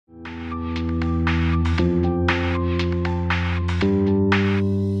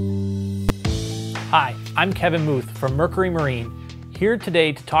Hi, I'm Kevin Muth from Mercury Marine, here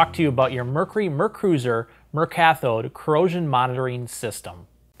today to talk to you about your Mercury MerCruiser MerCathode corrosion monitoring system.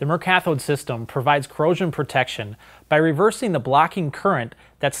 The MerCathode system provides corrosion protection by reversing the blocking current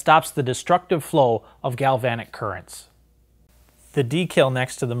that stops the destructive flow of galvanic currents. The decal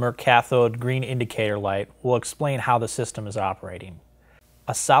next to the MerCathode green indicator light will explain how the system is operating.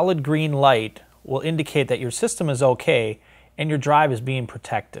 A solid green light will indicate that your system is okay and your drive is being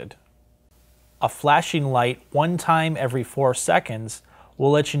protected. A flashing light one time every 4 seconds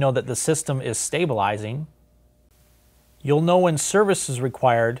will let you know that the system is stabilizing. You'll know when service is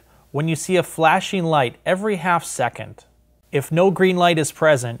required when you see a flashing light every half second. If no green light is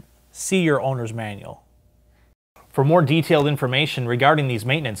present, see your owner's manual. For more detailed information regarding these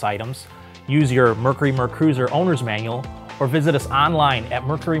maintenance items, use your Mercury MerCruiser owner's manual or visit us online at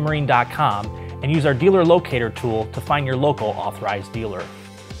mercurymarine.com and use our dealer locator tool to find your local authorized dealer.